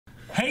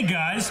Hey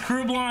guys,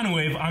 Crew Blind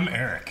Wave, I'm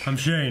Eric. I'm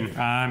Shane.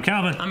 I'm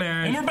Calvin. I'm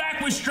Aaron. And we're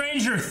back with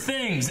Stranger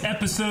Things,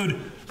 episode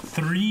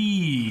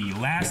 3.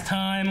 Last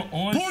time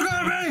on... Poor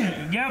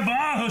Garmy!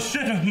 Yeah, oh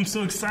shit, I'm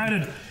so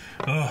excited.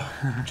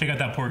 Check out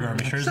that poor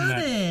Garmy shirt.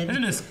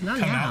 Isn't this come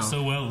out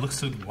so well? It looks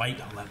so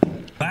white. I love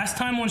it. Last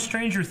time on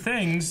Stranger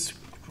Things...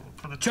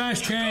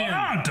 Trash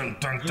can.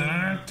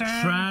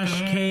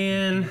 Trash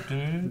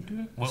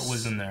can. What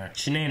was in there?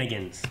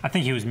 Shenanigans. I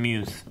think he was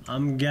Muse.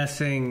 I'm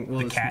guessing. Well,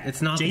 The cat.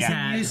 It's not Jason the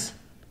cat. Mewes?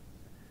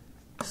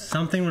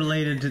 Something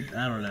related to.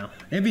 I don't know.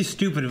 It'd be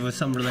stupid if it was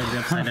something related to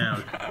Upside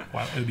Down.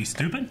 Wow, it would be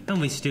stupid?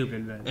 Don't be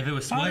stupid, man. If it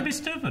was Why would what? it be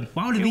stupid?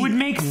 Why would it, It be would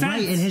make right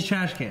sense. in his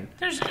trash can?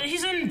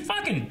 He's in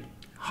fucking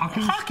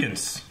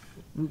Hawkins.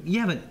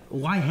 Yeah, but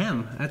why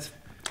him? That's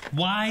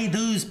Why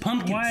those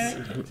pumpkins? Why?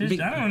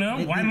 I don't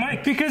know. Why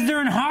Mike? Because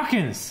they're in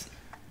Hawkins.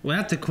 well,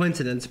 that's a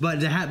coincidence. But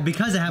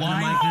because it happened Why?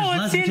 to Mike, Oh, there's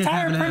it's less the chance entire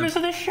happening to him. premise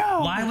of the show.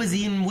 Why was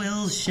he in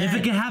Will's shed? If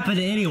it can happen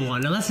to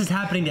anyone, unless it's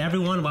happening to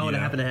everyone, why would it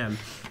happen to him?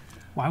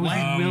 Why was he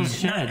in Will's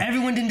shed?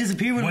 Everyone didn't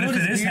disappear when What Will if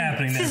it is disappeared.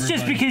 happening to This is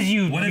just everybody? because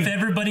you... What if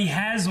everybody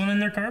has one in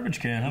their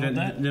garbage can? How about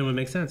that? Then it would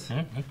make sense.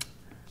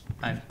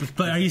 I-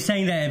 But are you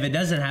saying that if it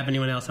doesn't happen to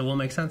anyone else, it won't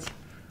make sense?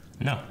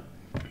 No.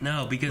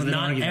 No, because Well, then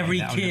not argue every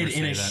that. I would kid never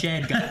in a say that.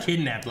 shed got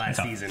kidnapped last It's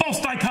a season.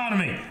 false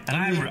dichotomy, and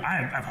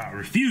I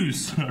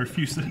refuse. I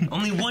refuse it.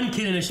 Only one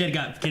kid in a shed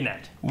got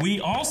kidnapped.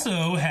 We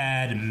also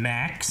had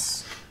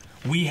Max.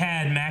 We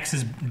had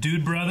Max's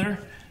dude brother.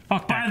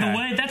 Fuck By that the guy.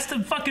 way, that's the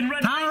fucking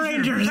Red Power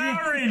Rangers.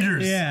 Power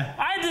Rangers. Yeah.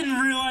 I didn't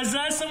realize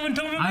that. Someone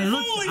told me. I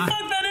looked- Holy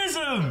fuck, that is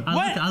him. I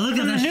looked at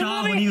From that the new shot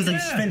movie? when he was like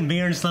Yeah. spitting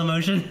beer in slow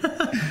motion.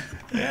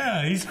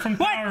 Yeah, he's from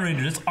Power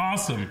Rangers. It's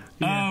awesome.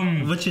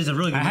 Which is a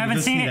really good I movie. haven't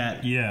Go seen see it.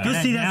 that. Yeah. Go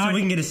see that Now so we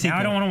can get a sequel. Now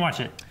I don't want to watch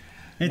it.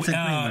 It's a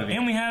great movie.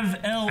 And we have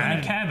Elle in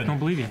a cabin. Don't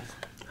believe you.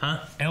 Huh?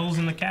 Elle's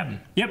in the cabin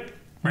Yep.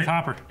 Right. With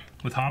Hopper.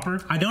 with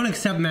Hopper. I don't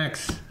accept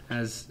Max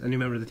as a new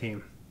member of the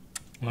team.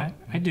 Well,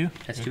 I do.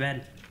 That's too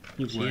bad.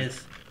 She would.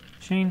 is.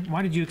 Shane,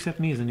 why did you accept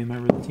me as a new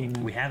member of the team?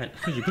 Then? We haven't.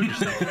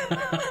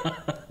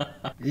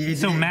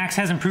 So Max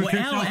hasn't proved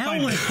Well, himself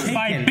Elle was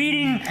by taken.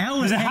 beating Elle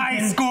was the high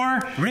taken.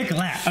 score Rick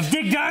left. of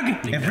Dig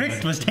Dug. If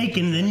Rick was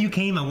taken, then you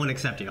came, I wouldn't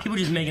accept you. People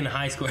just making a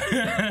high score.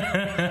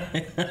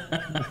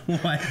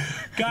 What?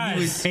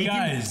 guys, taken?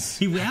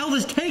 Elle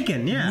was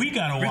taken, yeah. we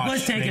gotta Rick watch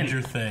was taken.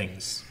 Stranger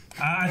Things.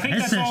 I think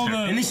His that's all sister.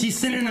 the. And then she's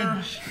sitting in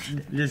a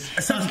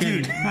Just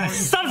substitute.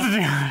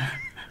 Substitute.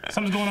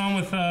 Something's going on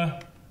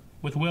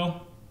with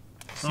Will.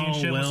 Seeing Oh,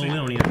 shit, well, see. we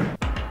don't need it.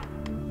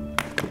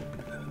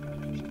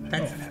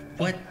 That's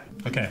what?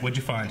 Okay, what'd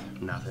you find?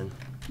 Nothing.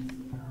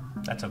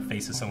 That's a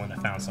face of someone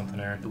that found something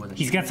there. It wasn't.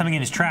 He's got something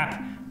in his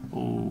trap.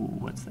 Oh,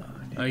 what's that?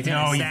 Oh, he's No,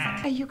 in a he-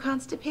 sack. Are you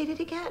constipated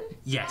again?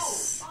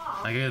 Yes.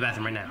 I go to the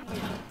bathroom right now.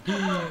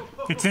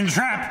 It's in the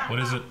trap. What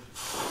is it?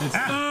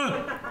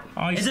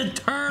 Oh, It's he's a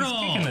turtle.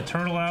 taking the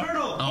turtle out.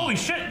 Holy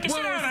shit! Get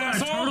Whoa, down, it's not a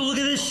asshole! turtle. Look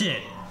at this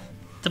shit.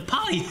 It's a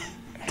poly.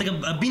 It's like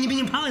a Beanie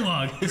and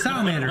Pollywog.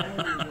 Salamander.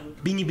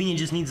 Beanie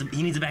just needs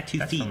it back 2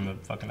 That's feet. from the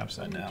fucking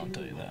upside down. I'll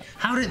tell you that.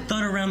 How did it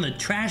thud around the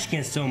trash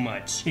can so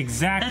much? That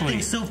Exactly.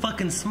 thing's so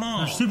fucking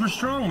small. Super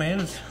strong, man.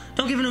 It's,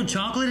 Don't give it no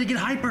chocolate, it get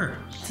hyper.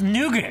 It's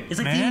nougat. It's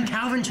like man. eating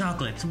Calvin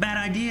chocolate. It's a bad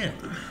idea.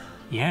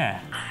 Yeah.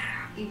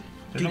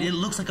 Dude, it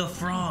looks like a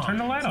frog. Turn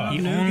the light off.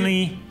 The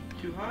only.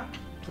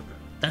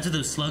 That's what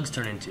those slugs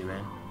turn into,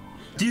 man.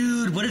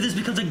 Dude, what if this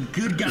becomes a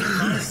good guy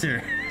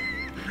monster?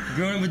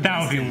 Growing up with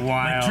That would be Dustin.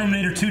 wild.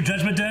 Terminator 2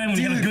 Judgment Day when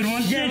you got a good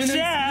one. Yeah, Yeah.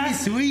 that'd be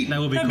sweet. that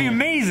would be That'd cool. be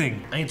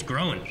amazing. I think it's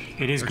growing.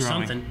 It is or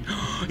growing. something.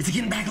 Is it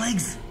getting back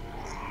legs?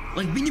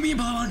 Like Beanie and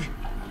Pollywog?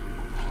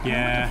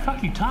 Yeah. What the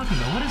fuck are you talking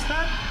about? What is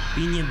that?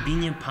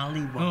 Beanie and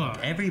Pollywog. Oh,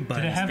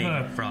 Everybody's did it have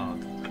favorite a-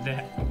 frog.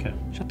 Okay.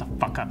 Shut the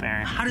fuck up,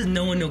 Aaron. How does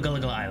no one know Gullah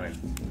Gullah Island?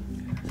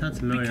 Sounds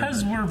familiar.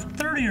 Because we're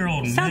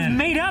 30-year-old Sounds men.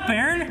 made up,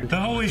 Aaron. The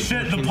holy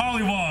shit, the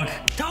Pollywog.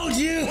 Told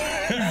you!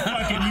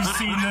 Fucking, you've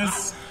seen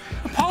this.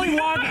 A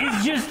pollywog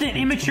is just an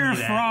immature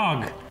that.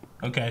 frog.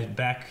 Okay,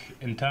 back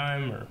in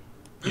time, or...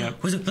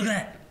 Yep. Look at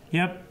that.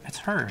 Yep, that's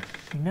her.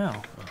 We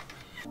know.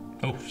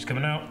 Oh, she's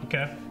coming out.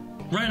 Okay.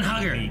 Run and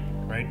hug her. Neat,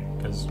 right?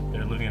 Because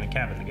they're living in a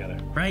cabin together.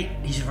 Right?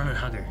 He should run and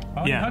hug her.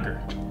 Why would you Yeah. hug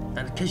her?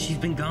 Because she's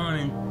been gone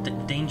and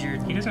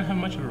endangered. He doesn't have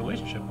much of a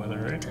relationship with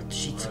her, right?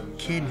 She's a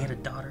kid and he had a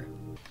daughter.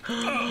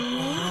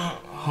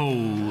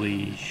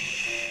 Holy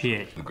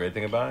shit. The great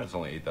thing about it, it's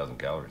only 8,000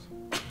 calories.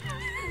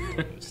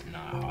 It's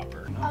not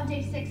Hopper. On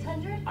day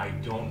 600? I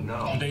don't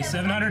know. Day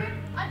 700?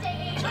 On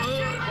day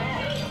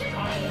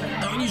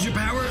 800? Don't use your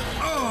power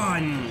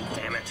on!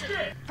 Damn it.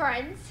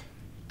 Friends,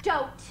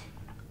 don't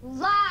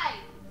lie!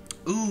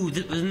 Ooh,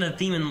 wasn't that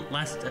theme in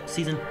last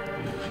season?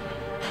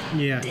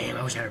 Yeah. Damn,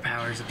 I wish I had her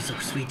powers. That'd be so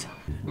sweet.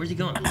 Where's he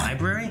going?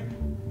 Library?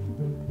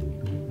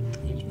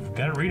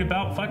 Gotta read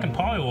about fucking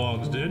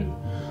pollywogs, dude.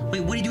 Wait,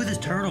 what do you do with this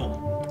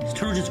turtle? This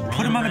turtle just roaming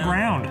Put him on the around?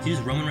 ground. Is he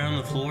just roaming around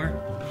on the floor?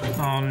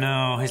 Oh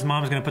no, his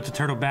mom's gonna put the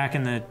turtle back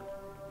in the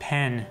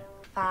pen.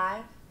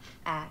 5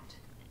 at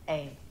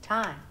a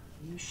time.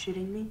 Are you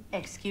shitting me?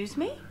 Excuse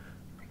me?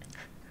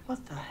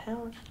 What the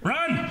hell?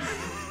 Run!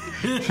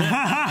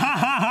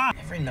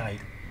 Every night,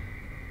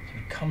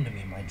 He'd come to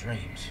me in my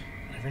dreams.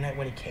 Every night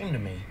when he came to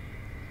me,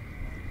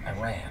 I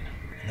ran.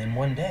 And then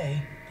one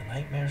day, the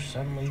nightmares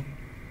suddenly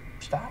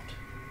stopped.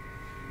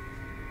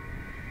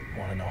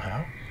 Want to know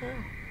how?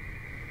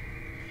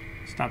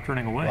 Stop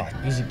running away.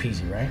 Well, easy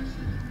peasy, right?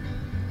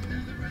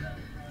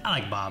 I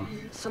like Bob.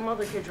 Some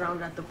other kid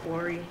drowned at the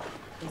quarry.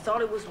 He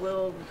thought it was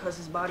Will because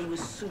his body was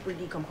super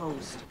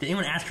decomposed. Did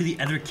anyone ask who the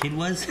other kid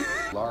was?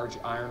 Large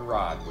iron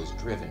rod was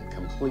driven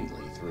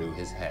completely through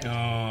his head. Oh,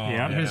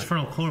 yeah. His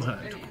frontal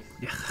cortex.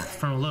 Yeah,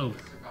 frontal lobe.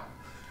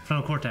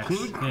 Frontal cortex.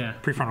 Yeah.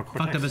 Prefrontal cortex.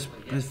 Fucked up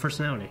his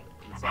personality.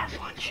 At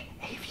lunch,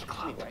 AV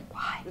Club.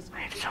 Why? I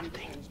have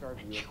something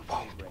you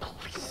won't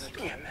believe.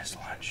 Can't miss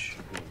lunch.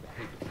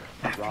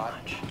 After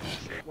lunch.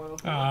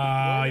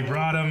 Oh, he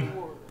brought him.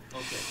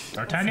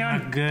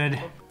 D'Artagnan? Good.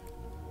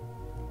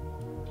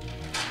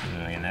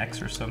 Like an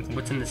X or something.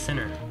 What's in the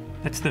center?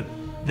 That's the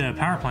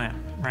power plant,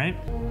 right?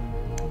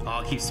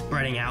 Oh, it keeps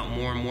spreading out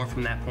more and more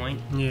from that point.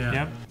 Yeah.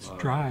 Yep. It's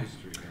dry.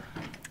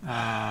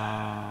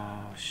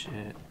 Oh,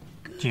 shit.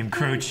 Jim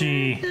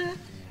Croce.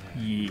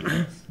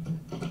 Yeah.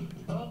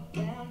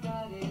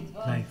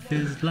 Life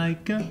is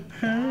like a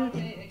hurt.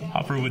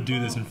 Hopper would do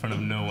this in front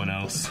of no one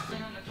else.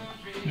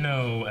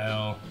 No,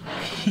 L.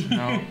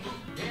 No.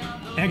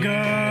 It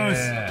goes.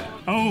 Yeah.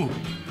 Oh,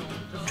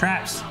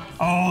 traps.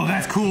 Oh,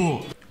 that's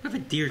cool. What if a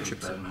deer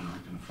trips up?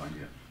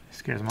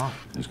 Scares them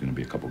off. There's going to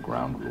be a couple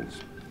ground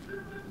rules.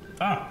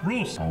 Ah,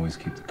 rules. Always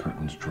keep the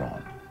curtains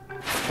drawn.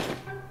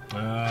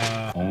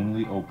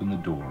 Only open the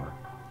door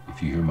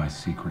if you hear my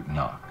secret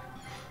knock.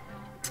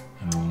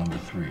 And rule number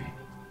 3,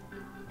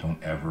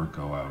 don't ever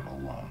go out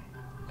alone,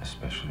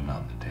 especially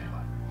not in the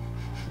daylight.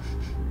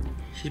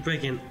 She's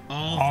breaking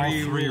all All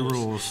three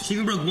rules. She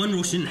even broke one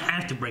rule she didn't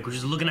have to break, which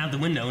is looking out the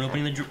window and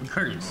opening the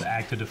curtains. The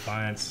act of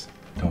defiance.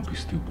 Don't be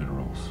stupid,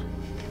 rules.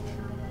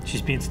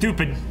 She's being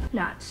stupid.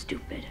 Not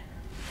stupid.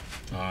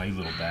 Oh, you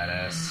little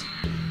badass.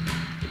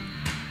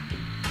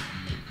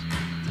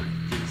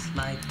 Just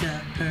like a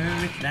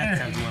hurricane. That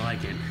sounds more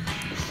like it.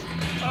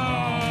 Oh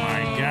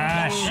my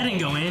gosh. That didn't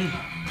go in,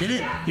 did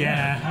it?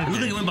 Yeah. It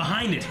looked like it went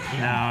behind it.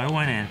 No, it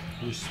went in.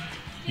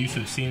 You should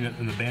have seen it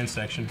in the band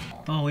section.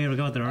 Oh, we ever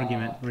go with their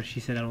argument where she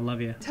said, "I don't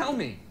love you." Tell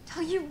me.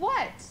 Tell you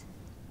what?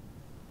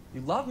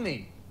 You love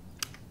me.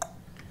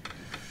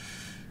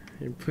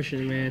 You're pushing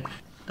it, man.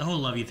 The whole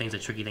love you thing's a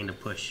tricky thing to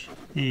push.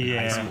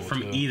 Yeah.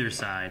 From either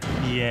side.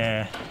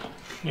 Yeah.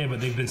 Yeah,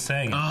 but they've been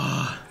saying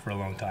it for a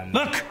long time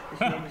now. Look!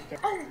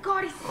 Oh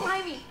God, he's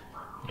slimy.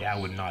 Yeah, I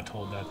would not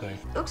hold that thing.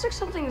 It looks like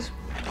something's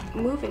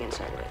moving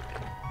inside of it.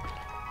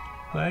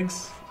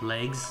 Legs?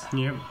 Legs.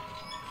 Yep.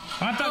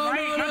 Not the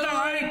right, not the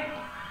right!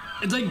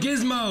 It's like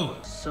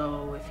Gizmo.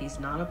 So if he's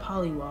not a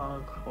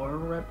pollywog or a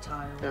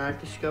reptile, then I've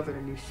discovered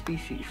a new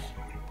species.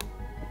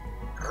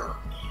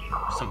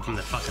 Something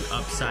that's fucking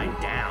upside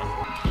down.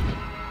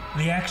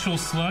 The actual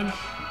slug?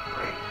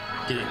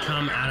 Did it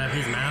come out of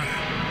his mouth?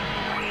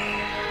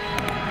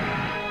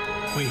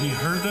 Wait, he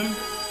heard them?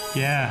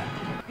 Yeah.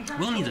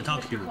 Will needs to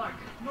talk to people.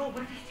 No,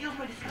 but if he steals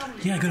my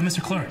discovery. Yeah, go to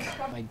Mr. Clark.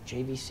 My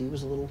JVC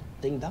was a little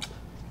dinged up.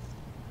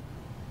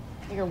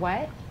 Your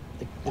what?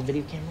 The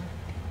video camera.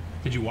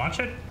 Did you watch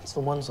it? It's the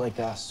ones like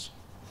us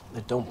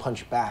that don't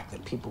punch back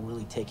that people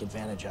really take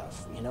advantage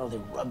of. You know, they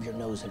rub your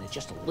nose in it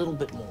just a little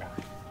bit more.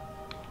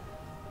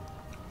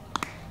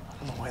 I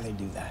don't know why they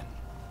do that.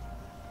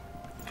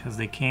 Because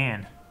they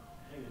can.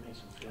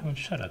 Oh,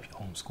 shut up, you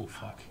homeschool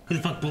fuck. Who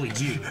the fuck bullied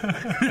you?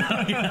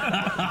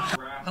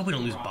 I hope we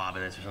don't lose Bob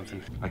in this or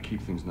something. I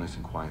keep things nice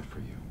and quiet for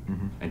you.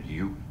 And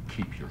you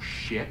keep your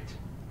shit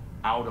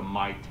out of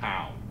my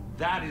town.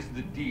 That is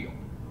the deal.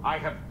 I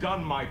have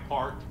done my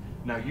part.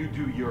 Now you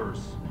do yours.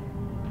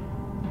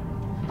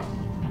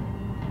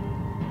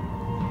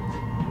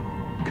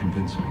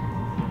 Convince me.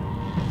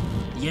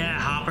 Yeah,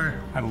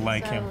 Hopper. I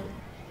like him.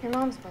 Your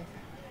mom's boyfriend.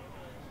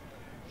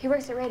 He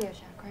works at Radio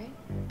Shack, right?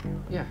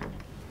 Yeah.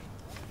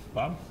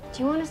 Bob?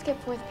 Do you want to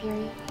skip 4th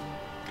period?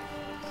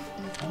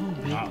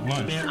 Not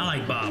lunch. Man, I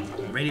like Bob.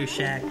 Radio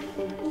Shack,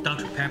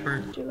 Dr. Pepper.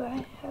 Do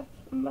I have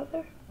a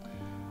mother?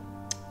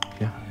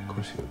 Yeah, of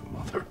course you have a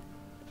mother.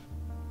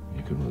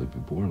 You could really be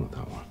born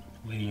without one.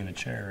 Lady in a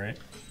chair, right?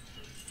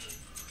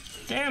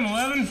 Damn,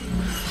 11.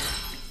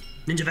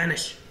 Ninja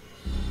Vanish.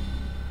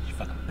 You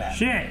fucking bad.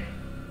 Shit.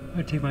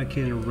 I'd take my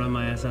kid and run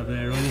my ass up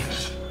there, wouldn't you?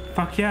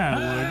 Fuck yeah,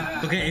 I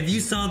would. Okay, if you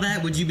saw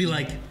that, would you be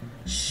like,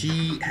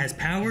 she has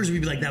powers? Or would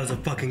you be like, that was a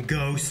fucking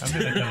ghost? I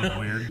feel like that was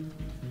weird.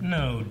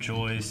 No,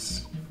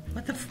 Joyce.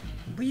 What the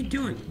what are you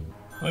doing?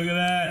 Look at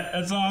that.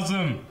 That's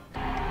awesome.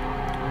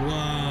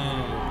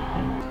 Whoa.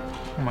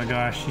 Oh my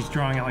gosh, she's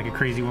drawing it like a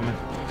crazy woman.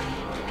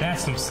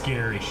 That's some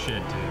scary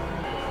shit, dude.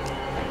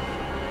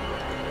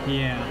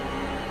 Yeah.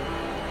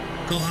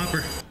 Go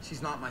Hopper.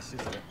 She's not my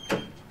sister.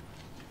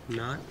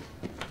 Not?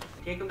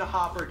 Take him to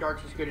Hopper,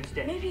 Dark's as good as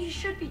dead. Maybe he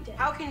should be dead.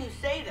 How can you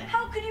say that?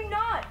 How could you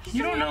not? He's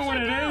You don't turned know what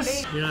upside it down.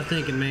 is. You're not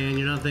thinking, man.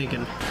 You're not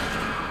thinking.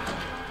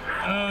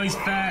 Oh, he's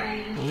fat.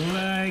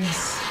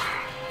 Legs.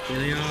 Here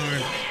they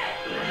are.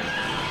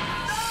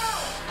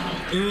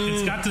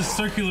 It's got this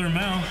circular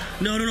mouth.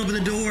 No, don't open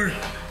the door.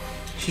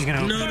 She's gonna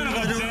open No, Son don't of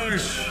open a the door.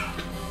 bitch.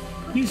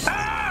 You Run!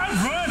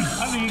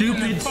 I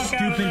mean,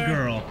 stupid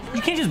girl.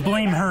 You can't just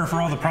blame her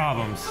for all the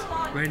problems.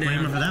 Right now.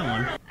 Blame her for that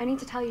one. I need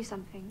to tell you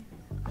something.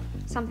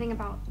 Something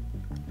about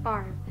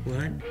Barb. What?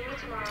 Meet me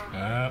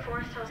tomorrow.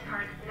 Forest Hills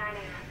Park, 9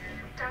 a.m.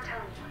 Don't tell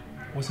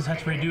anyone. What's this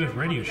have to do with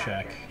Radio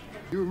Shack?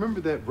 You remember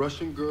that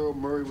Russian girl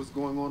Murray was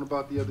going on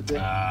about the other day?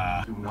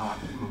 Do not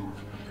move.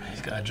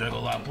 He's gotta juggle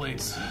a lot of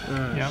plates.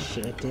 Yep.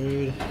 Shit,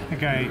 dude.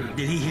 Okay.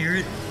 Did he hear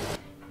it?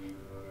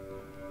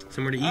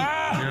 Somewhere to eat?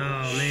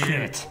 Ah! Oh, man.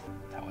 Shit.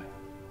 That way.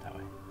 That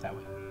way. That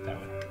way. That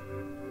way.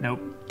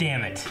 Nope.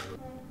 Damn it.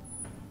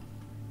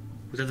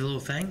 Was that the little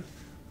thing?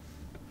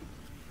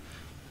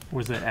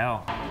 Where's the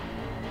L?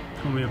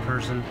 Call me a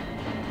person.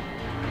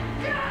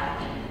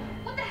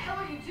 What the hell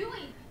are you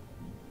doing?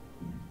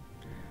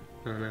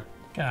 I don't know.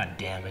 God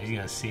damn it. He's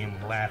gonna see him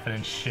laughing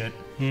and shit.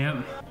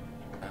 Yep.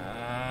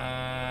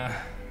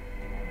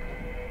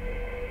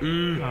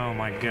 Oh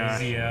my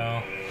gosh. Easy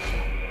L.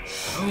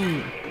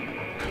 Oh.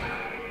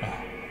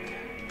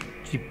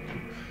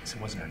 It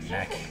wasn't her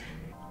neck.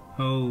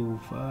 Oh,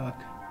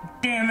 fuck.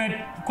 Damn it!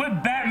 Quit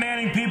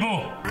Batmaning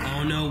people!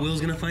 Oh no,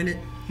 Will's gonna find it?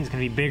 He's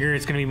gonna be bigger.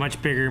 It's gonna be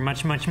much bigger.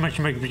 Much bigger. It's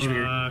gonna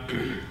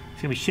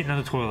be shitting on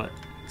the toilet.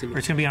 Or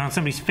it's gonna be on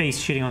somebody's face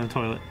shitting on the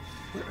toilet.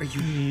 What are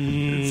you?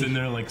 It's in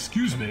there like,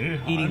 excuse me.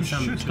 Eating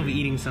something. It's gonna be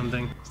eating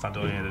something. Stop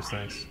doing any of those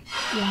things.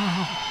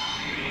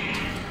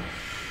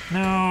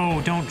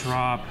 No, don't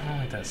drop. I don't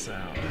like that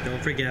sound. Don't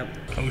freak out.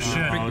 Oh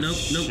shit.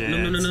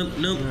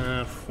 Nope.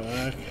 Ah,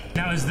 fuck.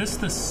 Now, is this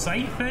the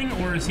sight thing,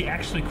 or is he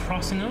actually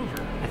crossing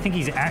over? I think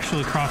he's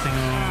actually crossing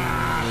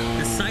over.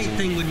 The sight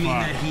thing would mean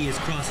that he is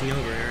crossing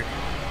over, Eric.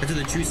 That's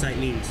what the true sight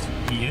means.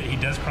 He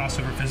does cross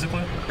over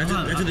physically? That's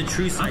what the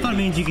true sight I thought it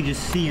means you could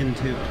just see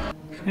into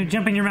it.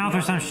 Jump in your mouth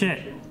or some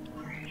shit.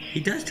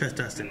 He does trust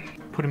Dustin.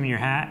 Put him in your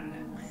hat.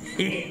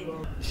 He's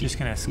just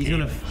gonna escape.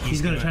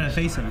 He's gonna try to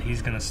face him.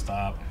 He's gonna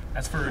stop.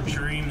 That's for a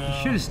dream, though.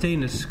 Should have stayed in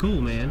the school,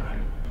 man.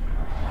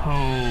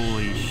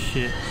 Holy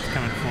shit. It's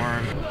coming for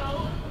him.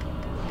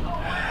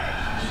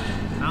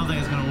 I don't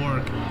think it's gonna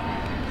work.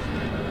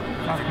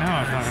 Fuck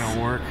no, it's not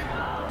gonna work.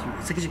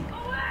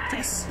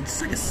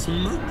 It's like a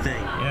smoke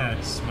thing. Yeah,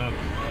 it's smoke.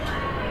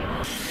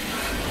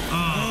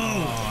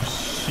 Oh,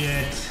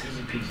 shit.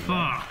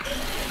 Fuck.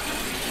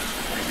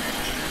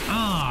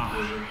 Ah.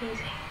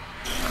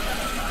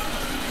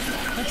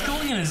 What's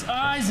going in his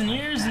eyes and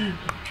ears and...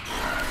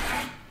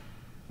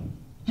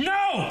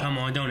 No! Come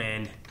on, don't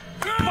end.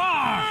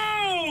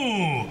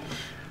 No!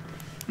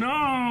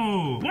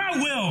 No! Why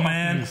Will,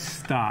 man?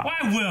 Stop. Why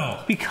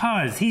Will?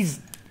 Because he's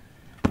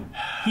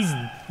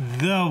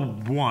the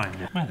one.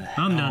 Why the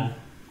hell I'm done.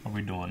 are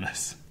we doing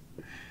this?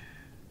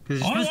 I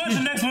want to watch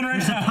the next one right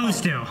now.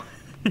 Supposed to.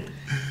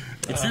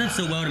 It's set up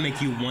so well to make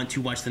you want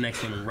to watch the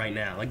next one right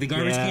now. Like the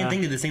garbage can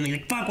thing did the same thing.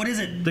 Like, fuck, what is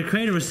it? The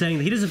creator was saying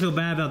that he doesn't feel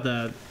bad about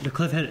the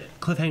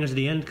cliffhangers at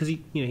the end because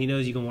he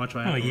knows you can watch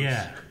right afterwards. Oh,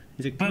 yeah.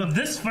 He's like, But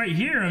this right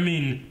here, I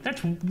mean,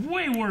 that's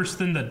way worse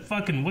than the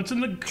fucking, what's in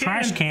the can?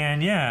 Trash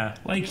can, yeah.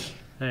 Like,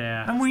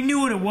 yeah. And we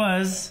knew what it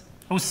was.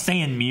 I was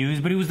saying Muse,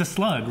 but it was the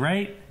slug,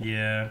 right?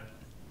 yeah.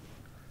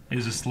 It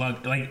was a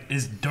slug. Like,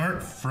 is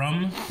Dart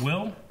from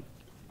Will?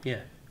 Yeah.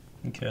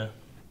 Okay.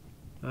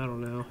 I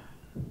don't know.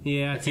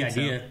 Yeah, That's the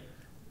idea. So.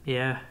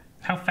 Yeah.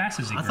 How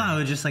fast is he? I thought it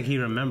was just like he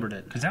remembered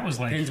it. Because that was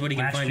like Depends what he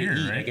can last find year, to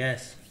eat, right? I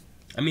guess.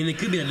 I mean, it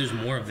could be that there's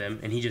more of them,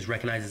 and he just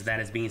recognizes that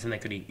as being something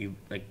that could you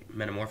like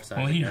metamorphosize.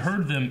 Well, he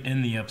heard them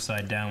in the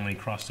Upside Down when he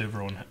crossed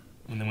over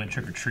when they went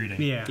trick or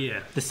treating. Yeah. Yeah.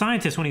 The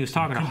scientist, when he was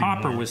talking to Could be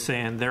Hopper, more. was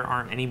saying there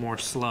aren't any more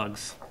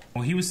slugs.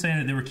 Well, he was saying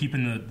that they were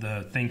keeping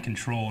the thing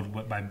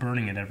controlled by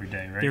burning it every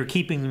day, right? They were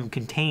keeping them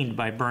contained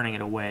by burning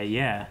it away,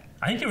 yeah.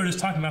 I think they were just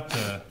talking about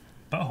the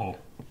butthole.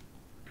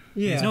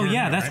 Yeah. No,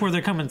 yeah, that's right? where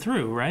they're coming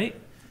through, right?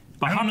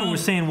 But I don't Hopper know.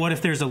 was saying, what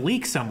if there's a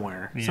leak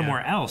somewhere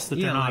else that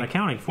they're Yeah, not like-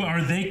 accounting for? Well,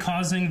 are they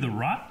causing the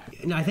rot?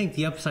 No, I think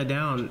the Upside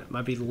Down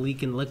might be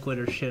leaking liquid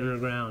or shit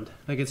underground.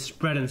 Like it's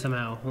spreading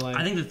somehow. Like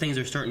I think the things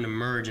are starting to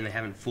merge, and they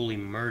haven't fully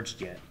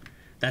merged yet.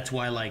 That's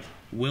why, like,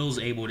 Will's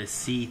able to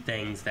see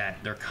things that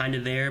they're kind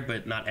of there,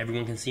 but not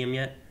everyone can see them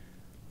yet.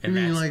 And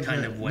that's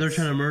kind of what they're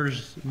trying to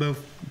merge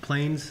both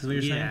planes. Is what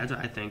you're saying? Yeah, that's what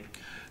I think.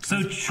 So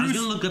I was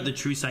gonna look up the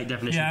true sight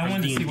definition Yeah, I from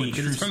wanted to see D&D what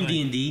because true it's from sight-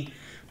 D&D,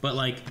 but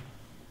like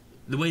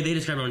the way they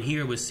describe it on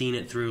here was seeing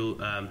it through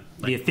like,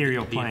 the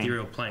ethereal the plane.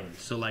 ethereal plane.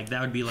 So like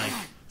that would be like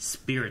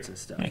spirits and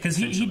stuff. Because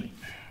essentially.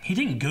 he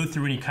didn't go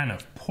through any kind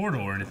of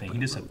portal or anything. He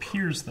just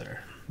appears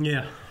there.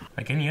 Yeah.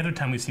 Like any other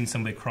time we've seen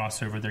somebody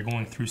cross over, they're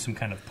going through some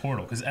kind of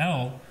portal. Because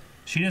Elle,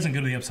 she doesn't go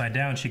to the Upside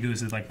Down. She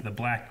goes to like the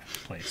black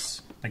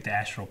place, like the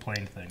astral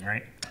plane thing,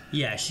 right?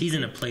 Yeah, she's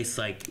in a place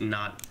like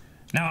not.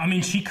 Now, I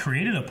mean, she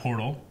created a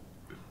portal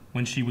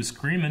when she was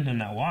screaming in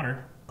that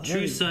water.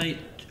 True sight,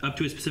 up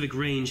to a specific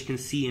range, can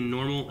see in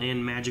normal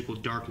and magical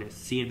darkness,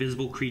 see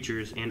invisible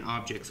creatures and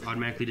objects,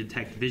 automatically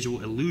detect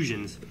visual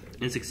illusions,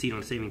 and succeed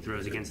on saving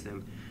throws against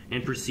them,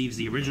 and perceives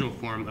the original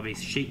form of a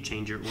shape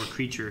changer or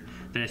creature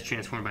that is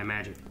transformed by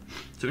magic.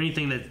 So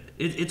anything that...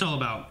 It's all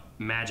about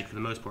magic for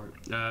the most part.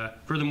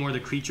 Furthermore,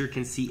 the creature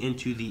can see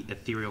into the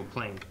ethereal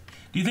plane.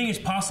 Do you think it's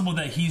possible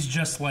that he's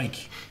just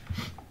like...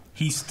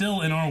 he's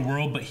still in our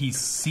world, but he's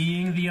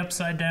seeing the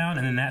Upside Down,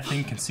 and then that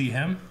thing can see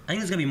him. I think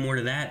there's gotta be more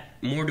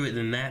to it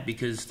than that,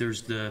 because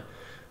there's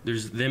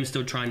them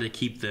still trying to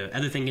keep the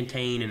other thing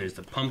contained, and there's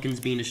the pumpkins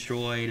being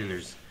destroyed, and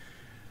there's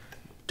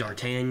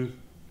D'Artagnan.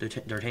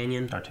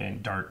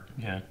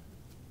 Yeah.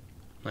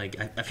 Like,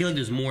 I feel like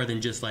there's more than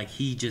just, like,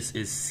 he just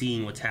is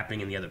seeing what's happening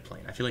in the other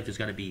plane. I feel like there's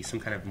got to be some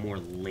kind of more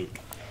link.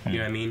 You know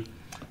what I mean?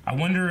 I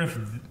wonder if,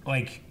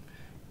 like,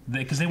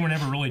 because they were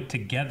never really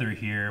together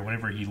here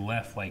whenever he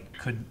left, like,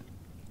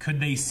 could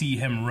they see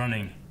him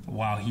running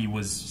while he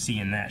was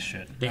seeing that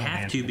shit? They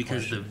have to,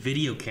 because the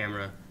video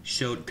camera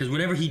showed, because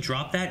whenever he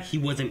dropped that, he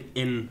wasn't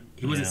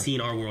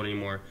seeing our world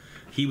anymore.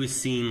 He was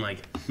seeing,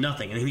 like,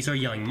 nothing. And then he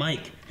started yelling,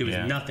 Mike. There was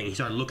nothing. He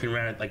started looking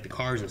around at, like, the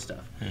cars and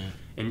stuff.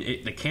 And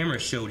the camera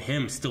showed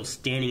him still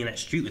standing in that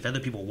street with other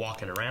people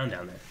walking around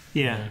down there.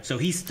 Yeah. So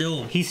he's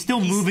still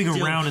moving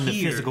around in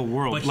the physical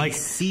world. But like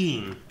he's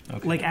seeing.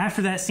 Okay. Like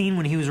after that scene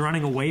when he was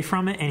running away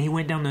from it and he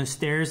went down those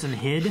stairs and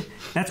hid,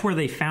 that's where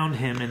they found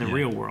him in the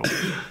real world.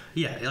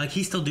 Yeah, like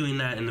he's still doing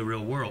that in the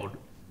real world.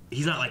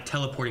 He's not like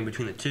teleporting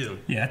between the two.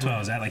 Yeah, that's what I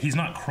was at. Like he's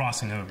not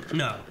crossing over.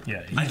 No.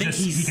 Yeah, he can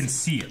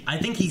see it. I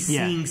think he's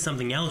seeing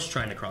something else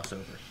trying to cross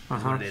over.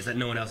 That's what it is that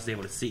no one else is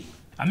able to see.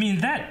 I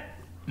mean, that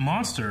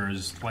monster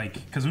is like,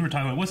 because we were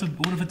talking about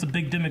what if it's a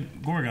big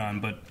Demogorgon,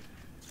 but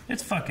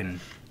it's fucking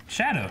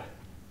Shadow.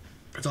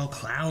 It's all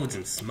clouds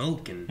and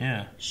smoke and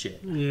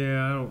shit.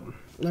 Yeah,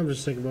 I'm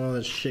just thinking about all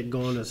that shit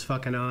going in his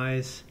fucking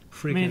eyes.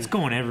 I mean, it's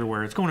going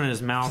everywhere. It's going in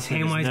his mouth.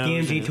 Samwise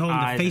Gamgee told him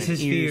to face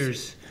his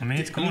fears. I mean,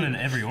 it's going in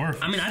every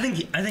orifice. I mean, I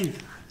think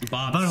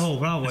Bob's butthole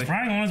probably. It's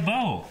probably on his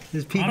butthole.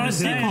 His people on his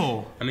dick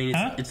hole. I mean,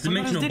 it's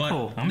dimensional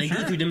butthole. They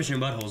go through dimensional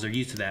buttholes. They're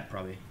used to that,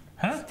 probably.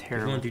 Huh?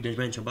 They're going through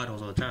dimensional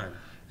buttholes all the time.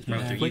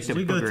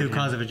 We go through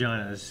cosmic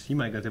vaginas. You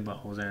might go through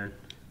buttholes, Aaron.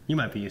 You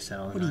might be used to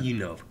that. What do you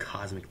know of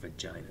cosmic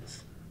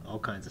vaginas? All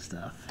kinds of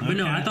stuff. But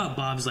no, I thought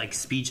Bob's like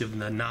speech of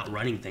the not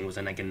running thing was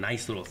like a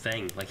nice little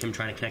thing, like him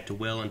trying to connect to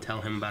Will and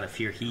tell him about a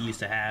fear he used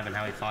to have and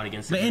how he fought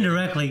against it. But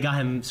indirectly got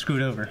him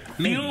screwed over.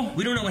 Maybe.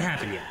 We don't know what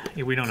happened yet.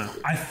 Yeah, we don't know.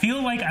 I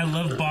feel like I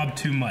love Bob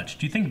too much.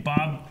 Do you think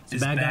Bob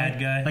is a bad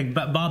guy? Like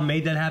Bob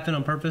made that happen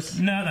on purpose?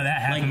 No,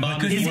 that happened. Like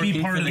could he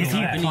be part of the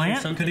lab?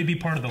 Plant? Could he be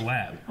part of the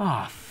lab?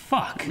 Oh,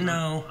 fuck.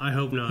 No, I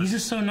hope not. He's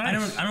just so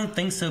nice. I don't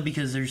think so,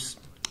 because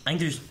I think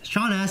there's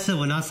Sean Astin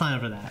would not sign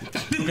up for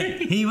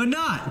that. He would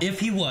not. If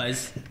he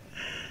was,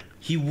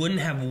 he wouldn't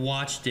have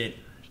watched it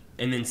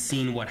and then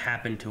seen what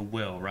happened to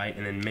Will, right?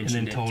 And then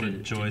mentioned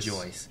it to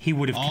Joyce. He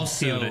would have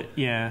concealed it.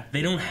 Yeah.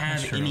 They don't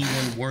have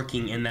anyone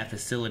working in that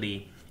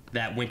facility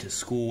that went to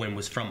school and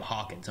was from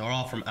Hawkins. They're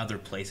all from other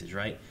places,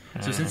 right?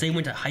 So since they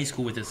went to high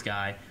school with this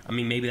guy, I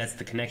mean, maybe that's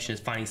the connection, is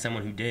finding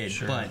someone who did.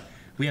 Sure. But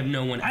we have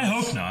no one else. I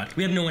hope not.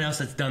 We have no one else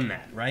that's done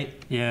that, right?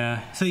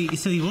 Yeah. So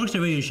he works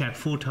at Radio Shack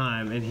full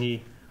time, and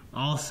he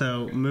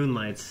also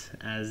moonlights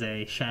as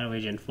a shadow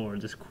agent for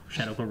this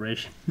Shadow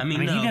Corporation. I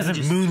mean, he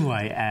doesn't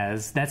moonlight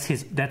as that's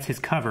his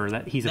cover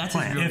that he's a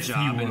plant. That's his real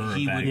job, and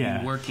he would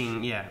be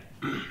working. Yeah.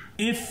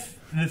 If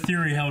the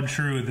theory held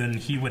true, then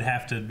he would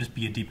have to just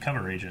be a deep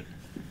cover agent.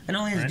 And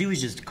all he has to do is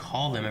just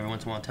call them every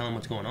once in a while, tell them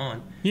what's going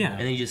on. Yeah.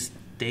 And then he just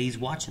stays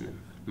watching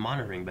them,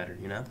 monitoring better,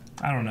 you know?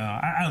 I don't know.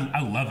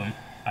 I love him.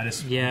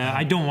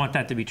 I don't want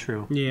that to be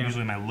true. Yeah.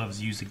 Usually my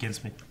love's used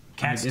against me.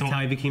 That's how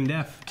he became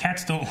deaf.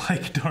 Cats don't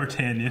like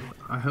D'Artagnan.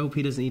 I hope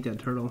he doesn't eat that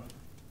turtle.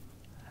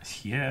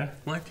 Yeah.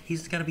 What?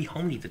 He's got to be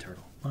home to eat the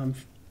turtle.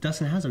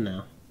 Dustin has him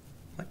now.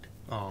 What?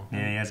 Oh.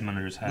 Yeah, he has him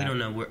under his hat. We don't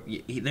know where.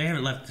 They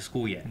haven't left the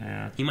school yet.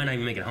 Yeah. He might not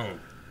even make it home.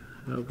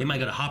 Okay. They might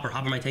go to Hopper.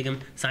 Hopper might take him.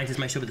 Scientists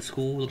might show up at the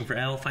school looking for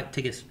Elle.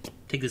 Take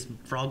this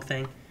frog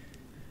thing.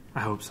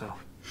 I hope so.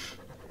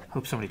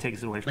 Hope somebody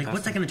takes it away from us. Like,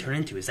 what's that going to turn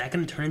into? Is that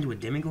going to turn into a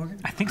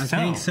Demogorgon? I think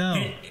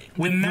so.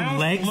 With the mouth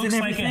legs looks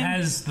and like it everything?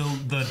 has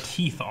the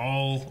teeth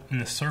all in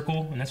the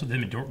circle, and that's what the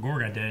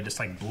Demogorgon did. Just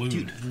like blue.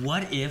 Dude,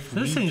 what if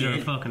those things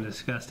are fucking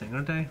disgusting,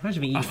 aren't they?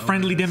 Imagine being a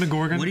friendly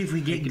Demogorgon. What if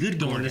we get good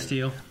Gorgon?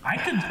 I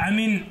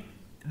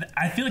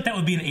feel like that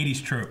would be an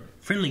 80s trope.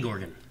 Friendly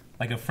Gorgon.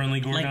 Like a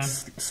friendly Gorgon? Like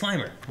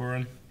Slimer.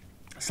 Gorgon.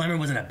 Slimer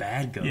wasn't a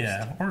bad ghost.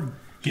 Yeah, or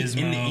Gizmo.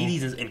 In the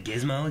 80s, in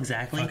Gizmo,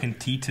 exactly. Fucking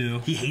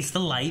T2. He hates the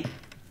light.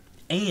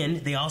 And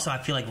they also, I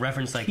feel like,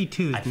 reference like,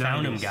 T2 I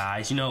found him, nice.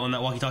 guys. You know, on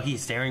that walkie-talkie,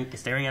 he's staring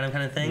at him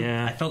kind of thing.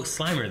 Yeah. I felt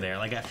Slimer there.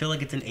 Like, I feel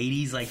like it's an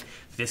 80s, like,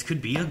 this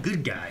could be a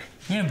good guy.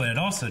 Yeah, but it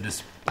also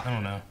just, I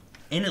don't know.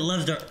 And it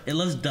loves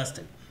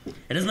Dustin.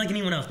 It doesn't like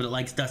anyone else, but it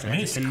likes Dustin. I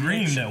mean, it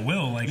screamed at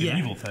Will like an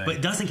evil thing.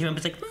 But Dustin came up,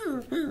 it's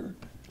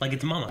like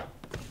it's mama.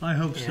 I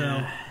hope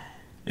so.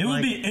 It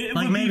would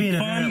be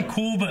fun,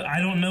 cool, but I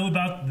don't know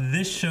about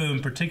this show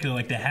in particular.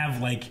 Like, to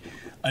have, like,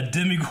 a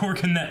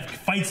Demogorgon that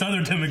fights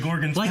other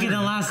Demogorgons. Like in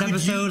the last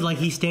episode, like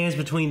he stands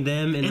between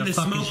them and the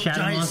fucking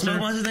giant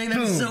smoke monster thing.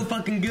 That's so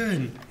fucking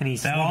good. And he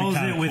swallows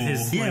it with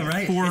his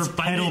four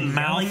pedal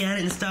mouth, yelling at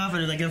it and stuff,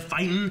 and it's like they're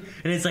fighting,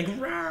 and it's like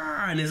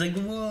rah, and it's like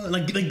whoa,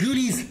 like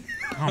Goonies.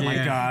 Oh my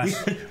gosh!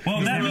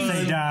 Well, that was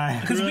they die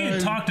because we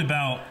had talked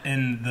about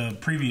in the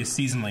previous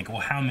season, like, well,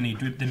 how many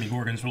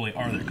Demogorgons really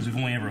are there? Because we've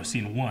only ever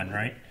seen one,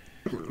 right?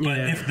 But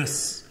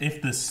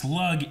if the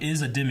slug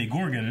is a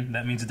Demogorgon,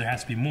 that means that there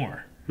has to be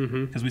more.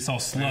 Because we saw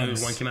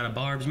slugs. One came out of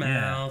Barb's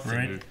mouth. Yeah,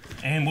 right.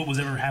 And what was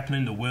ever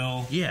happening to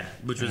Will? Yeah,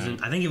 which was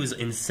I think it was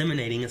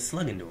inseminating a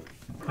slug into him.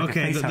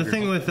 Okay, the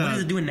thing with what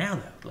is it doing now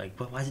though? Like,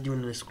 why is it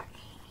doing this?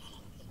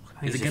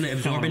 Is it going to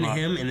absorb into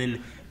him and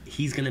then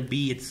he's going to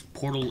be its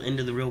portal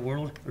into the real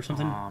world or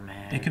something? Oh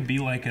man, it could be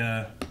like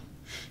a.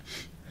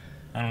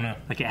 I don't know.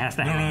 Like it has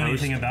to. I don't know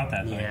anything about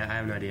that. Yeah, I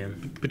have no idea.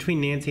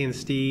 Between Nancy and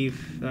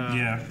Steve.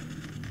 Yeah.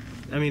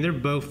 I mean, they're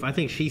both. I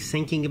think she's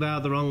thinking about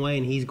it the wrong way,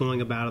 and he's going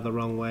about it the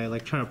wrong way.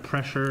 Like trying to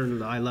pressure,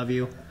 and I love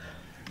you.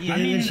 Yeah, I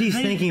mean, and she's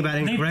thinking about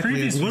it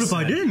incorrectly. Like, what if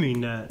I didn't mean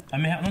that? I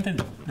mean, I don't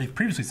think they've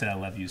previously said I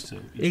love you to.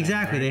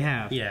 Exactly, right? they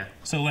have. Yeah.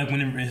 So like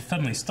when it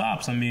suddenly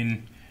stops, I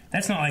mean,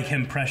 that's not like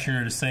him pressuring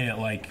her to say it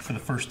like for the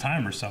first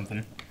time or something.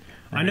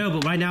 Right? I know,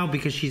 but right now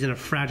because she's in a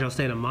fragile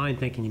state of mind,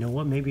 thinking, you know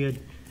what, maybe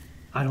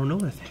I don't know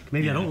what to think.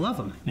 Maybe I don't love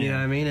him. You know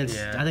what I mean?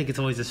 I think it's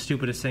always the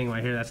stupidest thing when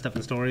I hear that stuff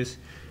in stories.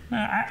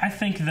 I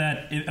think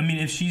that,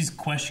 if she's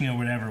questioning or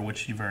whatever, which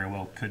she very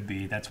well could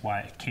be, that's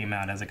why it came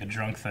out as like a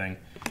drunk thing.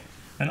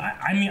 And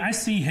I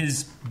see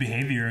his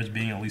behavior as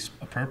being at least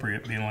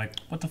appropriate, being like,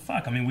 what the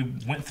fuck? I mean, we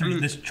went through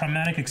this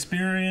traumatic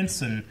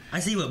experience, and I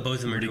see what both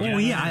of them are doing. Oh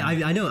yeah,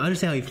 I know. I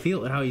understand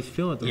how he's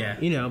feeling. Yeah,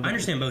 you know, I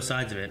understand both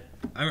sides of it.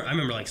 I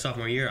remember like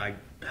sophomore year, I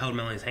held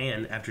Melanie's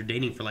hand after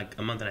dating for like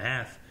a month and a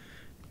half.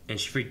 And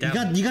she freaked out.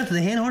 You got to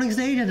the hand holding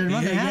stage at a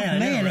month and a half?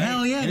 Man,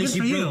 hell yeah, and good then she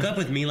for you. broke up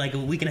with me like a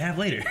week and a half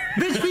later.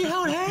 Bitch, we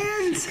held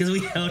hands! Because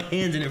we held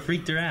hands and it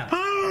freaked her out.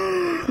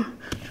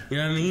 You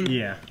know what I mean?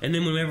 Yeah. And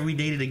then whenever we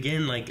dated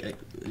again, like a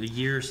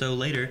year or so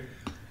later,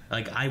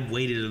 like I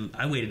waited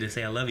to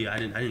say I love you. I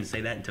didn't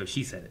say that until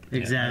she said it.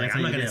 Exactly. Like,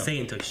 I'm not going to say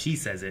it until she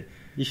says it.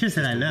 You should have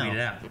said I know. Wait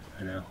it out.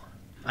 I know.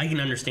 I can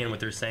understand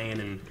what they're saying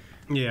and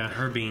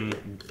her being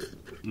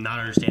not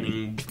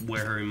understanding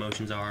where her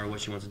emotions are, what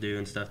she wants to do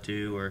and stuff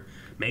too, or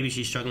maybe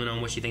she's struggling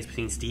on what she thinks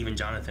between Steve and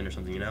Jonathan or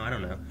something. You know, I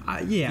don't know.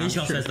 Yeah. Then she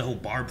also has the whole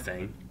Barb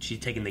thing. She's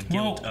taking the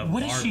guilt of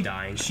Barb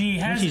dying.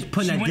 She's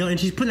putting that guilt, and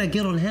she's putting that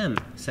guilt on him,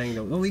 saying,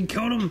 "Oh, we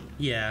killed him."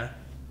 Yeah,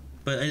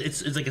 but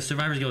it's like a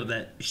survivor's guilt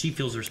that she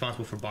feels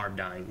responsible for Barb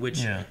dying,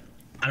 which I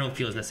don't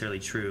feel is necessarily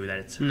true. That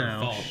it's her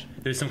fault.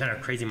 There's some kind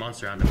of crazy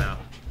monster out and about.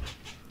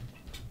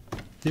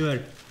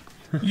 Dude.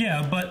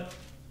 Yeah, but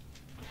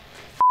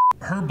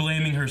her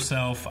blaming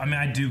herself, I mean,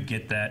 I do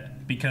get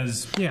that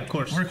because of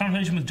course, her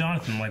conversation with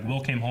Jonathan, like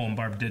Will came home,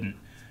 Barb didn't,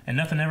 and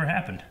nothing ever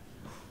happened.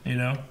 You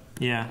know?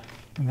 Yeah.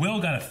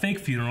 Will got a fake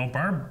funeral.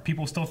 Barb,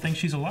 people still think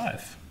she's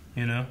alive.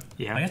 You know?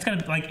 Yeah. Like, it's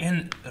gotta, like,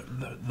 in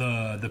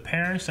the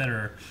parents that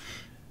are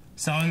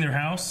selling their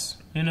house.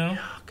 You know?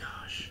 Oh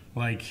gosh.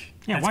 Like,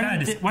 yeah. Why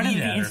doesn't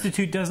the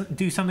Institute doesn't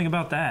do something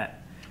about that?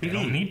 They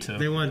don't need to.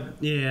 They want,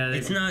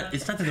 It's not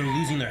that they're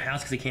losing their house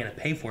because they can't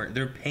pay for it.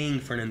 They're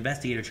paying for an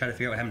investigator to try to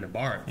figure out what happened to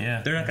Barb.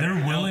 Yeah,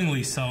 they're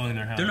willingly selling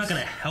their house. They're not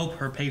going to help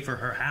her pay for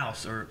her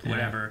house or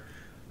whatever,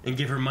 and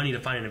give her money to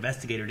find an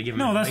investigator to give.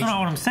 No, that's information. not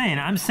what I'm saying.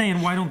 I'm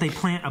saying why don't they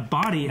plant a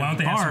body of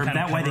Barb?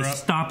 That way they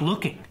stop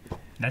looking.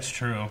 That's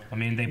true. I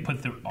mean, they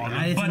put the.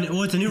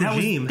 It's a new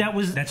regime.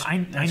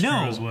 I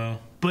know as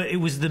well. But it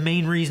was the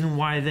main reason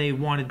why they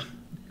wanted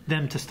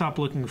them to stop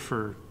looking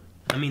for.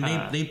 I mean,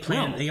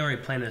 they already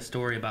planned a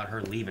story about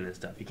her leaving and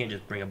stuff. You can't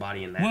just bring a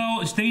body in that.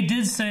 Well, they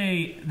did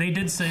say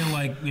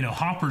like, you know,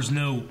 Hopper's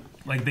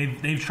like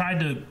they've tried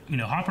to, you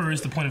know, Hopper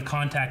is the point of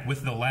contact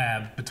with the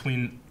lab,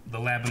 between the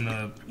lab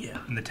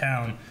and the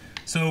town.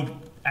 So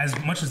as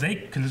much as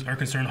they are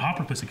concerned,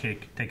 Hopper puts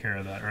take care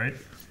of that, right?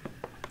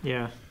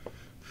 Yeah.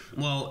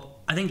 Well,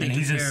 I think they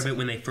took care of it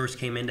when they first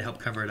came in to help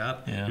cover it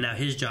up. Yeah. Now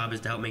his job is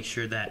to help make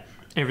sure that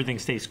everything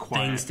stays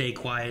quiet. Things stay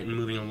quiet and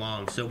moving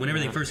along. So whenever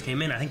they first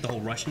came in, I think the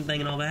whole Russian thing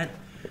and all that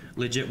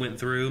legit went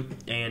through,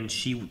 and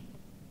she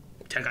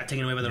got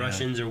taken away by the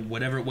Russians or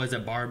whatever it was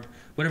that Barb,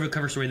 whatever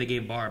cover story they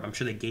gave Barb, I'm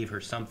sure they gave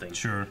her something.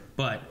 Sure.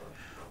 But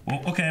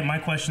well, okay. My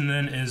question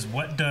then is,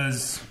 what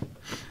does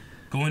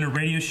going to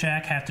Radio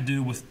Shack have to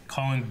do with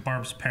calling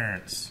Barb's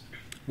parents?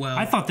 Well,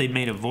 I thought they'd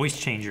made a voice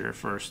changer at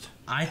first.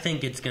 I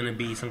think it's going to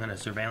be some kind of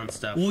surveillance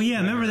stuff. Well,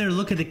 yeah. Remember they were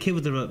looking at the kid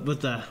with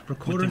the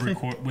recorder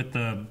with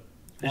the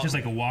it's just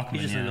like a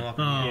Walkman.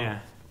 Yeah.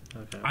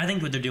 Okay. I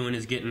think what they're doing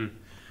is getting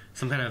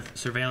some kind of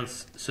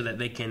surveillance so that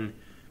they can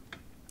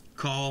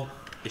call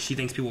if she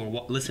thinks people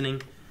are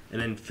listening, and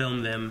then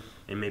film them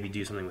and maybe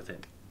do something with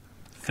it.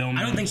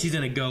 I don't think she's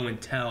going to go and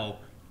tell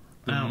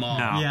the mom.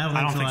 No, yeah,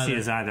 I don't think she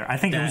is either. I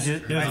think it was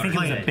just. I think it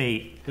was a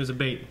bait. It was a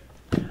bait.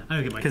 I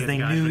don't get my because they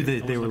knew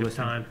that they were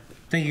listening. Time.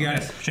 Thank you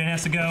guys. Shane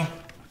has to go.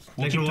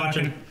 Thanks for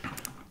watching.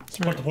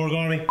 Support the Pollywog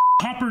Army.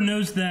 Hopper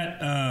knows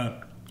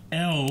that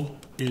Elle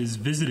is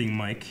visiting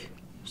Mike,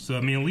 so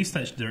I mean, at least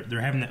that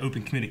they're having that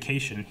open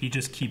communication. He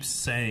just keeps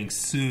saying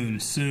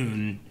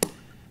soon.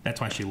 That's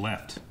why she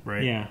left,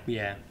 right?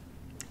 Yeah.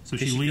 So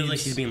she feels like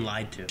she's being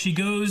lied to. She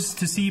goes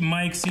to see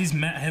Mike, sees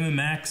him and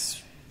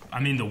Max.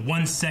 I mean, the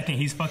 1 second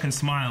he's fucking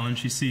smiling,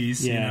 she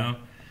sees, you know.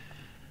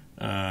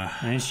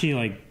 And she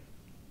like.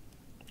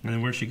 And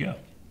then where'd she go?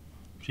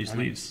 She just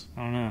leaves.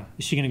 I don't know.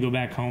 Is she gonna go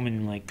back home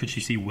and like? Could she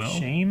see Will?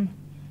 Shame.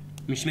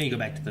 I mean, she may go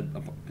back to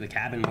the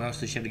cabin. Where else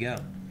does she have to go?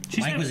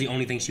 Mike was the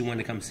only thing she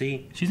wanted to come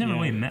see. She's never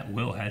really met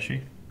Will, has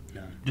she?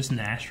 No. Just in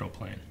the astral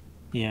plane.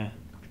 Yeah.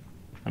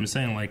 I'm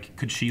saying, like,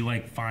 could she,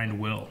 like, find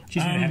Will?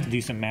 She's going to have to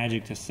do some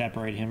magic to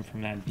separate him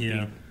from that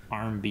big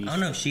arm beast. I don't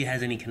know if she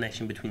has any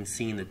connection between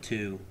seeing the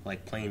two,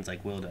 like, planes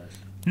like Will does.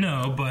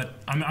 No, but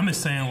I'm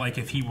just saying, like,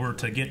 if he were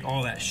to get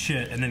all that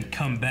shit and then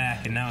come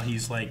back and now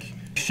he's, like,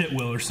 shit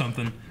Will or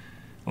something,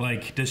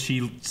 like, does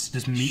she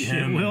just meet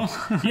him? Will?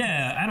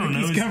 Yeah, I don't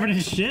know. He's covered in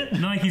shit?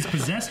 No, like he's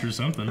possessed or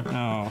something.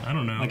 Oh. I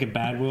don't know. Like a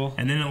bad Will?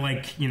 And then,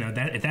 like, you know,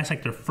 that if that's,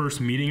 like, their first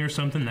meeting or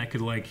something, that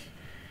could, like,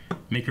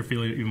 make her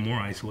feel even more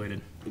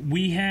isolated.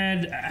 We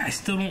had, I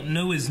still don't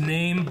know his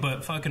name,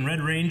 but fucking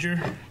Red Ranger.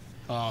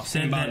 Oh,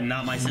 said about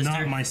not my sister?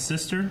 Not my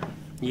sister?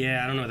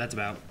 Yeah, I don't know what that's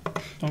about.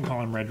 Don't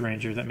call him Red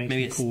Ranger. That makes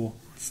maybe him cool.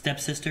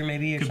 Stepsister,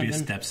 maybe, or could something? Could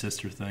be a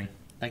stepsister thing.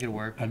 That could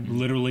work.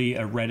 Literally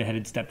a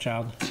red-headed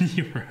stepchild.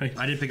 You're right.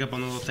 I did pick up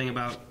on the little thing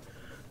about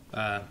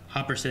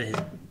Hopper said his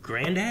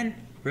granddad,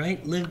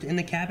 right, lived in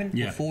the cabin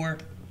before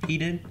he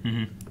did.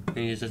 Mm-hmm. And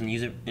he just doesn't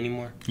use it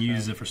anymore. He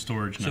uses it for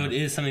storage now. So it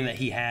is something that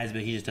he has,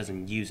 but he just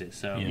doesn't use it.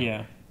 So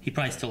yeah. He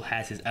probably still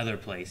has his other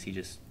place. He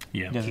just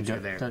keeps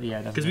it there.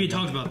 Because we had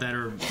talked about that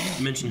or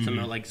mentioned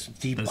something like,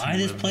 did he buy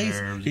this place?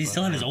 Did he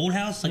still have his old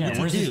house? Like,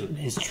 what's he do?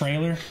 His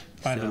trailer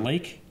by the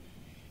lake.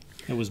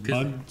 It was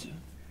bugged.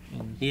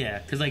 Yeah,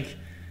 because like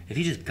if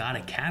he just got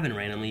a cabin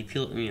randomly,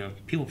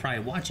 people probably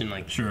watching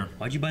like, sure,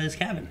 why'd you buy this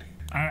cabin?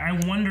 I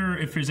wonder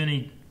if there's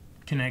any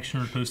connection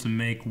we're supposed to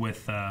make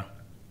with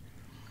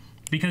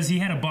because he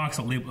had a box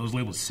that was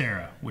labeled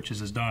Sarah, which is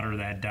his daughter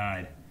that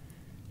died.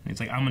 And it's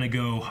like, I'm going to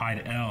go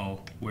hide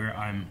Elle where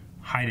I'm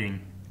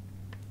hiding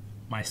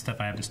my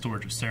stuff I have in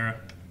storage with Sarah.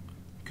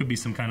 Could be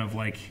some kind of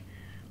like,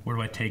 where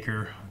do I take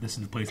her? This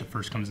is the place that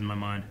first comes in my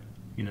mind.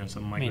 You know,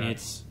 something like that. I mean,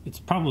 it's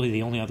probably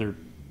the only other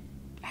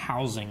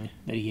housing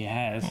that he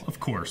has. Well, of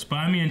course. But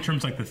I mean, in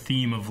terms of like the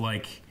theme of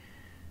like,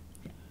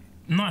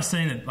 I'm not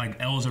saying that like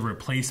Elle's a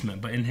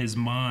replacement, but in his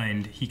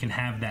mind, he can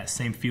have that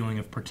same feeling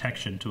of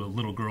protection to a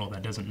little girl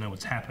that doesn't know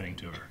what's happening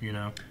to her, you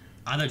know?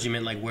 I thought you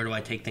meant like, where do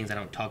I take things I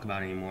don't talk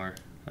about anymore?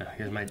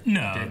 Here's my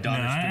dead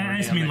daughter's story. I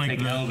just mean like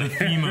the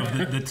theme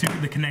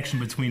of the connection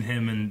between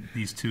him and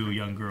these two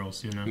young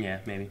girls, you know? Yeah,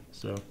 maybe.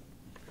 So,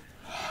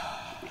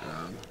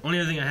 only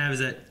other thing I have is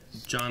that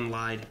John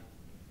lied.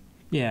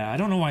 Yeah, I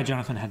don't know why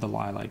Jonathan had to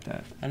lie like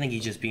that. I think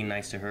he's just being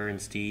nice to her and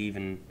Steve,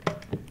 and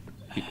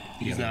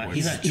he's not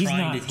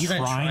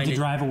trying to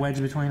drive a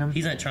wedge between them.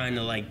 He's not trying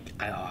to like,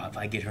 if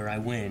I get her, I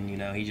win. You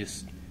know, him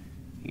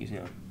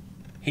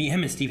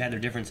and Steve had their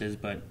differences,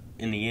 but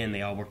in the end,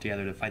 they all worked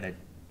together to fight that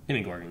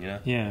Demogorgon. You know?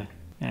 Yeah,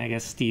 and I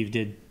guess Steve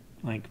did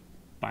like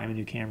buy him a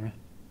new camera,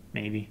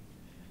 maybe.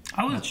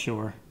 I'm not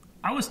sure.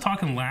 I was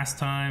talking last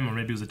time, or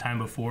maybe it was the time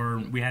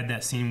before. We had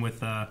that scene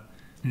with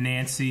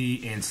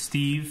Nancy and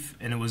Steve,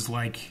 and it was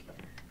like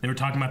they were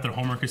talking about their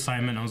homework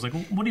assignment. I was like,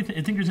 well, what do you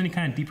think there's any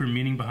kind of deeper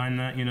meaning behind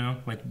that? You know,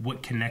 like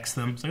what connects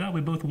them? It's like, oh,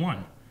 we both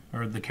won,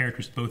 or the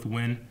characters both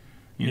win.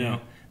 You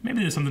know, maybe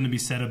there's something to be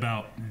said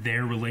about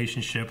their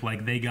relationship.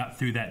 Like they got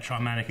through that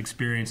traumatic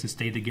experience and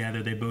stayed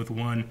together. They both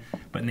won,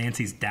 but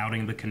Nancy's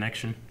doubting the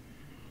connection.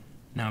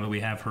 Now that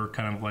we have her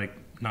kind of like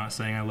not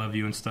saying I love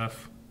you and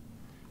stuff,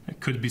 it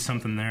could be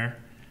something there.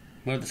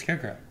 What about the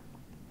Scarecrow?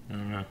 I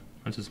don't know.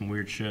 That's just some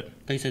weird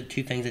shit. They said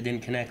two things that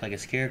didn't connect, like a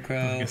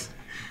Scarecrow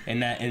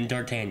and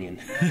D'Artagnan.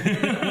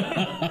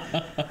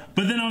 But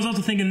then I was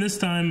also thinking this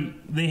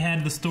time they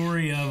had the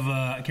story of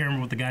I can't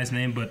remember what the guy's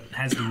name, but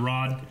has the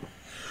rod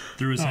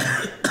through his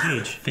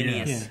head.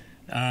 Phineas.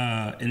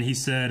 Yeah. And he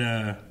said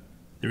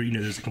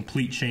there's a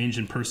complete change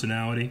in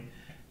personality.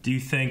 Do you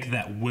think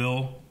that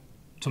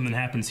something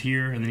happens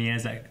here and then he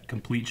has that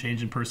complete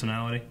change in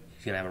personality?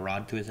 He's going to have a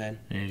rod to his head?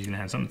 And he's going to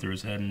have something through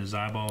his head and his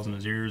eyeballs and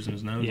his ears and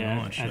his nose and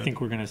all that shit. I think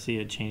we're going to see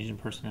a change in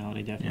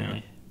personality, definitely.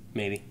 Yeah.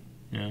 Maybe.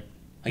 Yeah. Like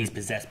he's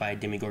possessed by a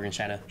Demogorgon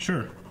shadow?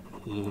 Sure.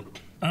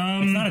 It's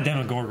not a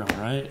Demogorgon,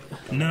 right?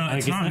 No, like,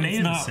 it's not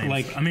made the same.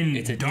 Like, I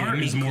mean, Dart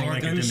is more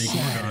like a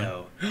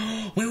Demogorgon.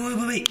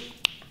 Wait.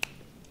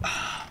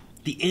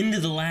 The end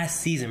of the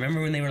last season,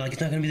 remember when they were like,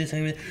 it's not going to be this,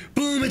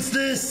 boom, it's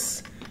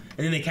this!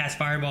 And then they cast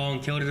Fireball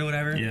and killed it or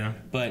whatever? Yeah.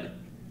 But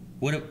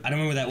I don't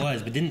remember what that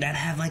was, but didn't that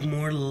have like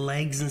more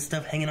legs and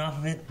stuff hanging off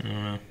of it? I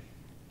don't know.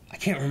 I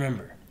can't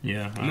remember.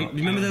 Yeah.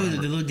 Remember the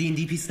little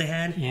D&D piece they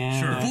had? Yeah.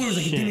 Sure. Before it was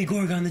like a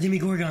Demogorgon,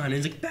 and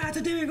it's like, that's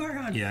a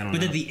Demogorgon. Yeah, I don't know.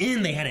 But at the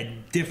end, they had a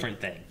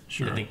different thing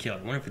that they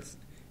killed. I wonder if it's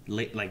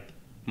like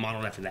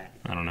modeled after that.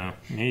 I don't know.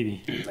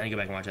 Maybe. I need to go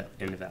back and watch that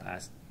end of that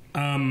last.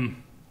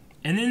 And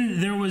then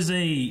there was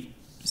a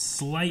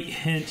slight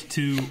hint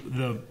to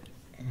the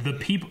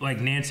people, like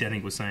Nancy, I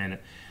think, was saying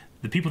it.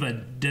 The people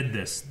that did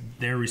this,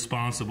 they're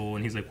responsible.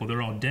 And he's like, well,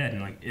 they're all dead.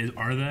 And like,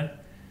 are they?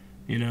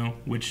 You know,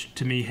 which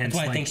to me hints.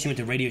 That's why I think she went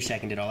to Radio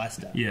Shack and did all that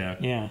stuff.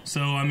 Yeah.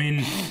 So I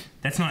mean,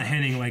 that's not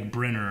hinting like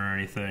Brenner or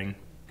anything,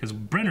 because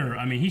Brenner,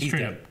 I mean, he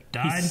straight up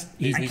died.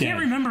 He's I dead.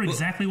 can't remember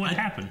exactly what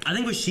happened. I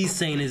think what she's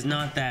saying is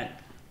not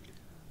that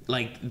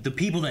like the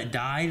people that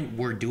died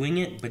were doing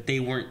it, but they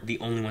weren't the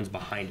only ones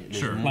behind it.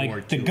 Sure.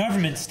 Like the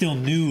government still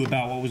knew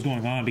about what was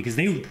going on because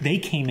they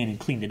came in and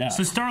cleaned it up.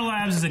 So Star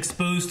Labs is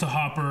exposed to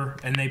Hopper,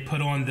 and they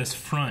put on this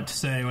front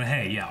saying, well,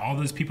 "Hey, yeah, all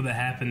those people that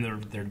happened,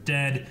 they're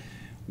dead.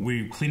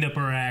 We cleaned up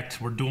our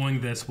act. We're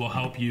doing this. We'll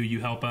help you. You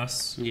help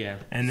us." Yeah.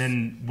 And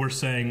then we're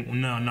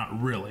saying, no,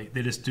 not really.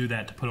 They just do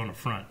that to put on a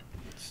front.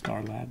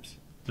 Star Labs.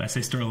 Did I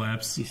say Star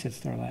Labs? You said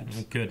Star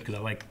Labs. Good, because I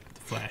like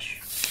the Flash.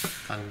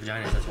 Cosmic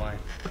vaginas, that's why.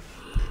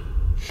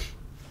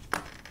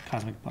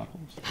 Cosmic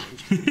buttholes.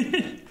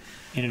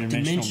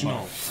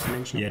 Interdimensional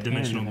buttholes. Yeah,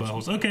 dimensional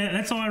buttholes. Okay,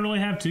 that's all I really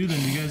have too. Then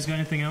you guys got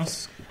anything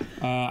else?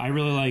 I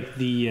really like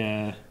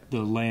the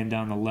laying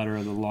down the letter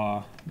of the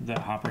law that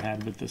Hopper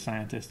had with the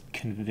scientist.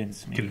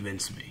 Convince me.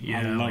 Yeah,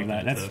 I love like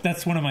that.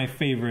 That's one of my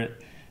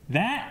favorite.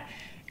 That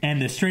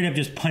and the straight up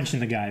just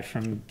punching the guy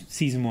from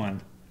season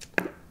 1.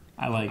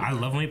 I like it. I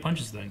love when he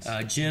punches things.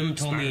 Jim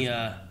told me,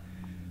 oh,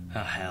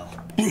 hell.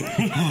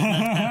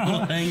 That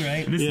whole thing,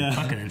 right? This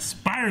fucking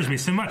inspires me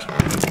so much.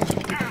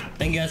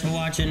 Thank you guys for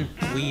watching.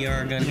 We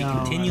are going to be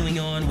continuing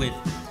on with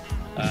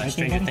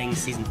Stranger Things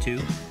Season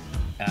 2.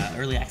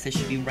 Early access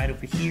should be right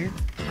over here.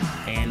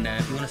 And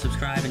if you want to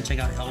subscribe and check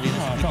out all the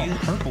other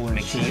stuff we do,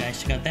 make sure you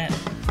guys check out that.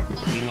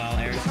 Meanwhile,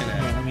 Eric's going to...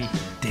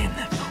 Damn,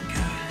 that felt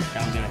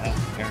good. I'm going to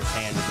help Eric's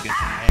hand with a good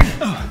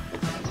hand.